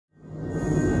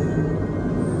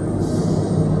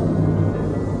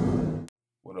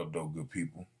good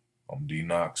people? I'm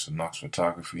D.Knox of Knox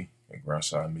Photography and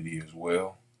Groundside Media as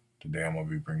well. Today I'm going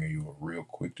to be bringing you a real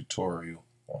quick tutorial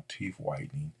on teeth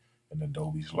whitening in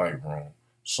Adobe's Lightroom.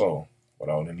 So,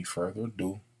 without any further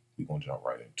ado, we're going to jump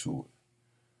right into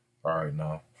it. Alright,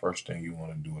 now, first thing you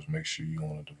want to do is make sure you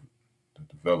want to the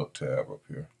Develop tab up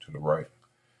here to the right.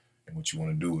 And what you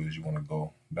want to do is you want to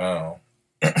go down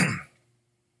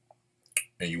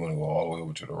and you want to go all the way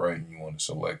over to the right and you want to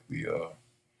select the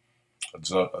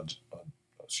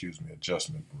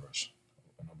adjustment brush.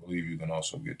 And I believe you can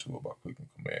also get to it by clicking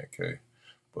Command K.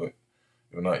 But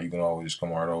if not, you can always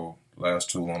come right over last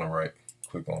tool on the right,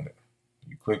 click on it.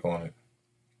 You click on it,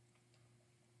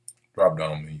 drop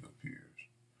down menu appears.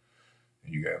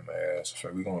 And you got mask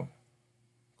effect. We're gonna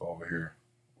go over here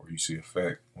where you see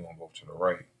effect, we're gonna go to the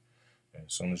right. And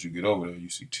as soon as you get over there, you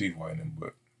see teeth whitening,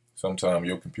 but sometimes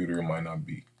your computer might not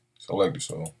be selected,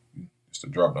 so it's the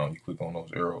drop down. You click on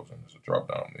those arrows and there's a drop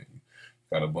down menu.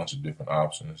 Got a bunch of different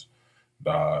options: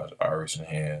 dodge, iris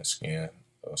enhance, skin,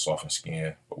 soften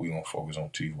skin, but we're gonna focus on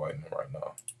teeth whitening right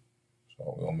now.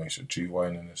 So we're gonna make sure teeth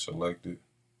whitening is selected,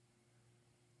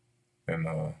 and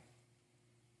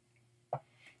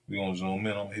we're gonna zoom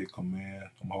in. I'm gonna hit Command.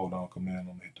 I'm gonna hold down Command. I'm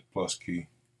gonna hit the plus key.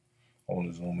 I want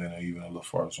to zoom in even a little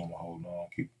farther, so I'm gonna hold on.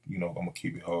 I'm gonna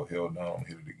keep it held down. I'm gonna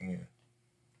hit it again.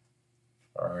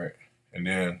 All right, and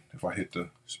then if I hit the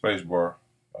space bar,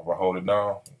 if I hold it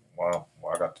down, while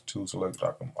I got the tool selected,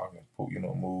 I can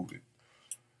move it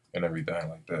and everything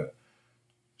like that.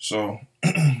 So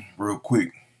real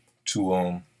quick,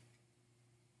 to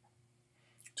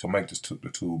make the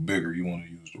tool bigger, you want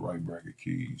to use the right bracket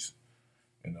keys,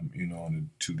 and and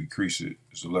to decrease it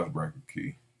is the left bracket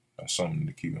key. That's something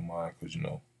to keep in mind, because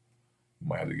you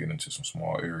might have to get into some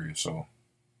small areas. So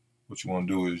what you want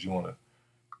to do is you want to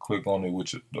click on it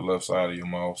with the left side of your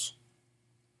mouse,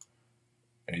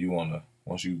 and you want to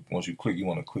once you click, you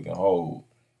want to click and hold,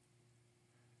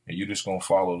 and you're just gonna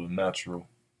follow the natural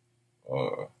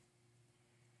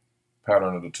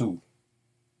pattern of the tooth.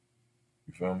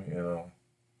 You feel me? And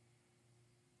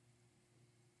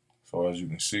so as you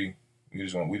can see, we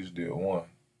just did one,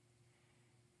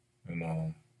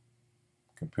 and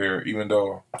compare. Even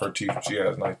though her teeth, she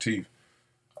has nice teeth,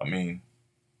 I mean,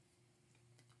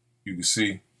 you can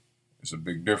see it's a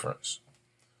big difference.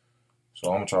 So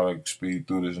I'm gonna try to speed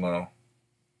through this now.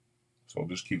 So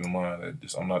just keep in mind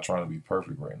that I'm not trying to be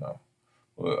perfect right now,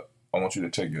 but I want you to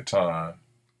take your time,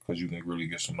 because you can really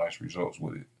get some nice results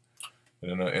with it.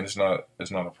 And it's not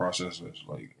a process that's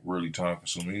like really time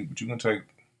consuming, but you can take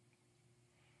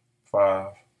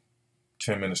 5-10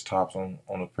 minutes tops on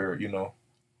a pair,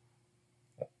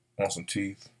 on some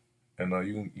teeth,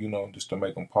 and just to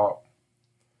make them pop.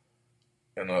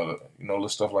 And little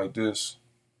stuff like this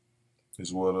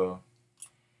is what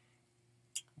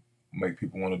make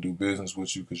people want to do business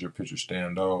with you, because your pictures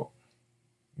stand out.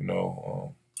 They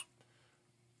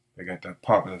got that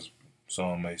pop, as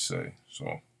some may say.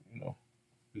 So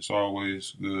it's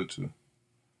always good to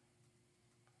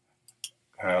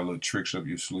have little tricks up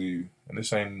your sleeve, and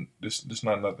this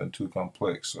not nothing too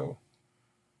complex. So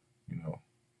no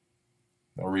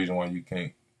reason why you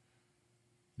can't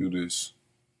do this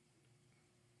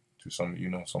to some of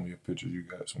your pictures. You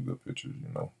got some good pictures.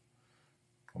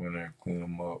 Come in there and clean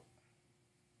them up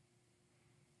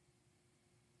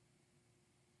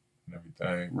and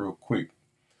everything real quick.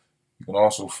 You can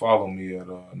also follow me at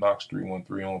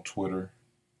Knox313 on Twitter,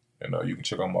 and you can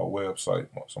check out my website,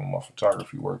 some of my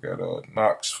photography work at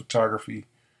Knox Photography,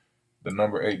 the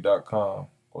number 8.com.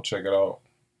 Go check it out.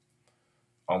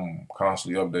 I'm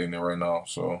constantly updating it right now,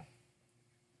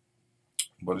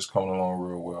 but it's coming along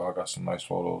real well. I got some nice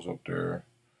photos up there.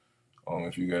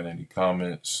 If you got any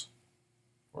comments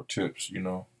or tips,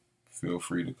 feel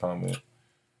free to comment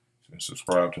and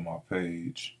subscribe to my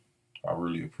page. I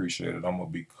really appreciate it. I'm gonna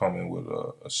be coming with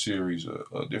a series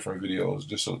of different videos,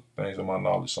 just things of my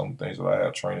knowledge, some things that I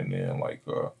have training in, like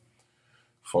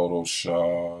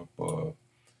Photoshop,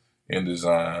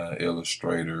 InDesign,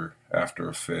 Illustrator, After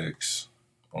Effects.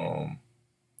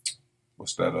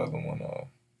 What's that other one?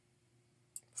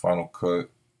 Final Cut.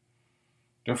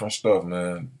 Different stuff,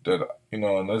 man. That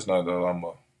and that's not that I'm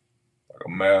a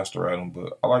master at them,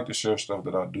 but I like to share stuff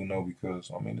that I do know, because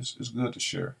it's good to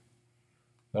share.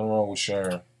 Nothing wrong with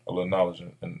sharing a little knowledge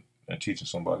and teaching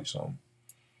somebody something.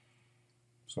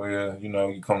 So yeah, we're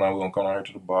gonna come down here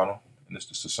to the bottom, and it's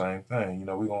just the same thing.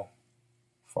 We're gonna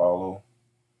follow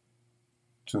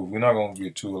too. We're not gonna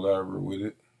get too elaborate with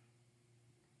it,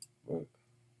 but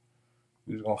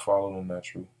we're just gonna follow the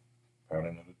natural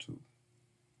pattern of the tooth,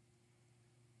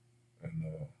 and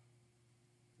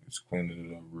it's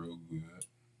cleaning it up real good.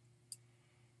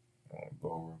 Go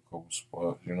over a couple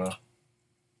spots, you know.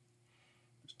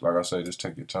 Like I say, just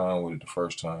take your time with it the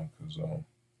first time, because you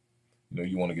know,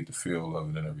 you want to get the feel of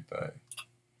it and everything.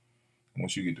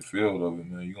 Once you get the feel of it,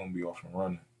 man, you're gonna be off and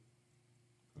running.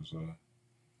 Cause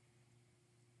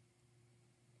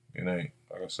it ain't,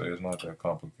 like I say, it's not that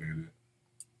complicated.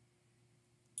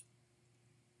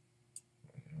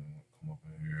 Come up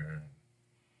in here.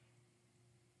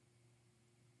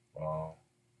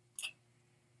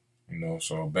 You know,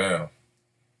 so bam,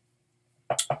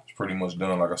 it's pretty much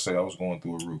done. Like I say, I was going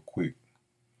through it real quick,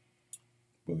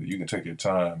 but you can take your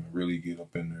time and really get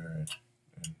up in there and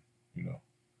you know,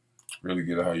 really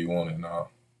get it how you want it. Now,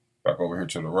 back over here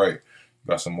to the right, you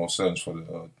got some more settings for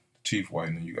the teeth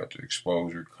whitening. You got the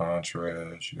exposure,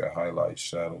 contrast, you got highlights,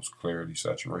 shadows, clarity,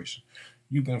 saturation.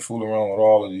 You can fool around with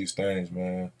all of these things,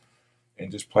 man,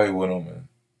 and just play with them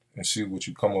and see what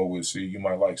you come up with. See, you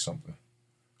might like something.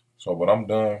 So, but I'm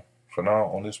done for now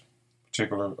on this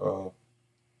particular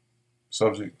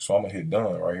subject. So I'm gonna hit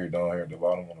done right here, down here at the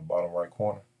bottom, on the bottom right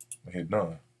corner. I'm gonna hit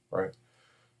done, right?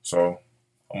 So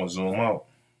I'm gonna zoom out.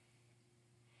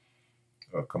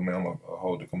 I'm gonna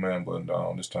hold the command button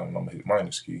down. This time I'm gonna hit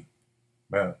minus key.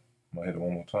 Man, I'm gonna hit it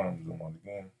one more time. Zoom out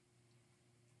again.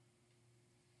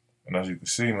 And as you can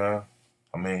see, man,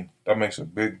 I mean, that makes a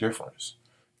big difference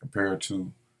compared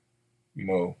to, you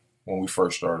know, when we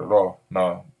first started off.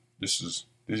 Now, this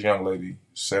young lady,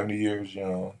 70 years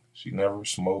young. She never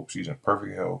smoked. She's in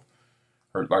perfect health.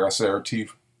 Her, like I said, her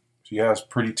teeth, she has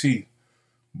pretty teeth,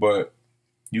 but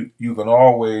you can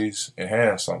always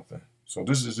enhance something. So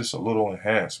this is just a little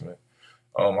enhancement.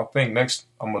 I think next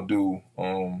I'm gonna do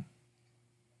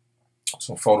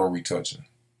some photo retouching.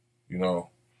 You know,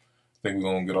 I think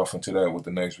we're gonna get off into that with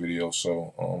the next video.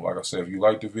 So like I said, if you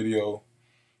liked the video,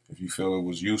 if you feel it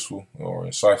was useful or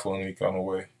insightful in any kind of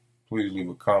way, please leave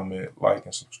a comment, like,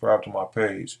 and subscribe to my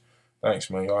page. Thanks,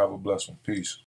 man. Y'all have a blessed one. Peace.